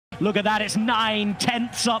Look at that, it's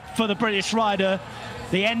 9/10 up for the British rider.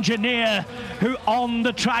 The engineer who on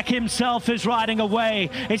the track himself is riding away.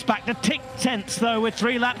 It's back to tick tenths though with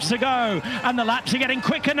 3 laps to go. And the laps are getting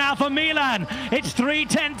quicker now for Milan. It's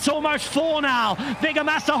 3/10, almost 4 now. Bigham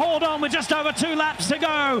has to hold on with just over 2 laps to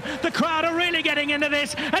go. The crowd are really getting into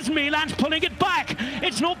this as Milan's pulling it back.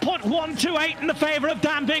 It's 0.128 in the favour of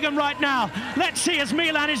Dan Bigham right now. Let's see as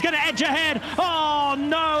Milan is going to edge ahead. Oh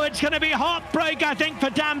no, it's going to be heartbreak I think for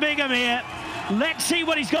Dan Bigham here. Let's see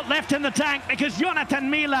what he's got left in the tank because Jonathan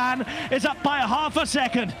Milan is up by half a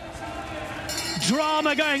second.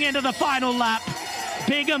 Drama going into the final lap.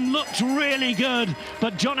 Bigham looked really good,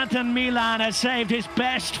 but Jonathan Milan has saved his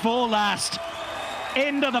best for last.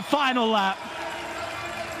 Into the final lap.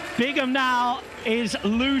 Bigham now is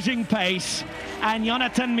losing pace, and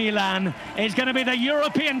Jonathan Milan is going to be the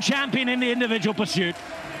European champion in the individual pursuit.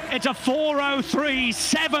 It's a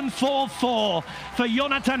 4:03.744 for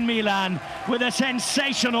Jonathan Milan with a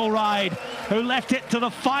sensational ride, who left it to the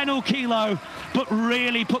final kilo, but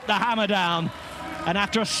really put the hammer down. And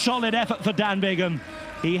after a solid effort for Dan Bigham,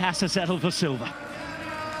 he has to settle for silver.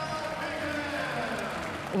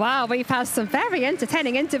 Wow, we've had some very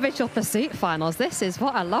entertaining individual pursuit finals. This is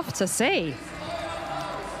what I love to see.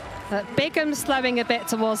 Bigham slowing a bit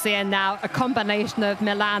towards the end now, a combination of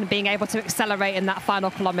Milan being able to accelerate in that final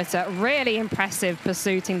kilometre. Really impressive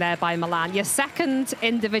pursuiting there by Milan. Your second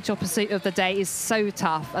individual pursuit of the day is so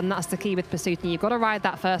tough, and that's the key with pursuiting. You've got to ride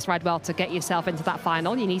that first ride well to get yourself into that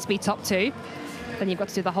final. You need to be top 2. Then you've got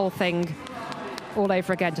to do the whole thing all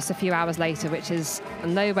over again just a few hours later, which is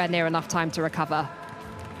nowhere near enough time to recover.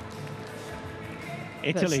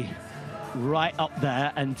 Italy right up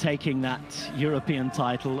there and taking that European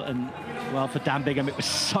title, and well, for Dan Bigham it was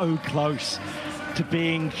so close to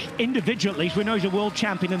being individual. At least we know he's a world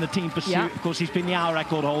champion in the team pursuit. Yeah. Of course he's been the hour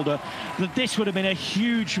record holder, but this would have been a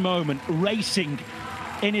huge moment racing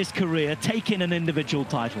in his career, taking an individual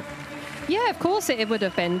title. Yeah, of course it would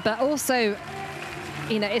have been, but also,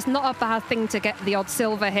 you know, it's not a bad thing to get the odd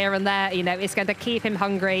silver here and there. You know, it's going to keep him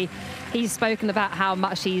hungry. He's spoken about how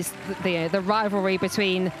much he's the rivalry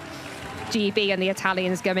between GB and the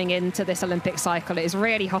Italians going into this Olympic cycle is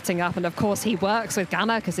really hotting up, and of course he works with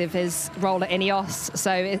Ghana because of his role at Ineos,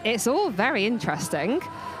 so it's all very interesting.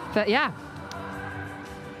 But yeah,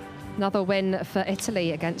 another win for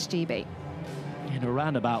Italy against GB. In a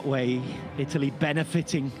roundabout way, Italy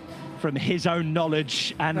benefiting from his own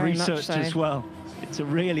knowledge and very research as well. It's a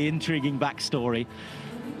really intriguing backstory.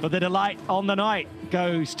 But the delight on the night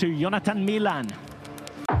goes to Jonathan Milan.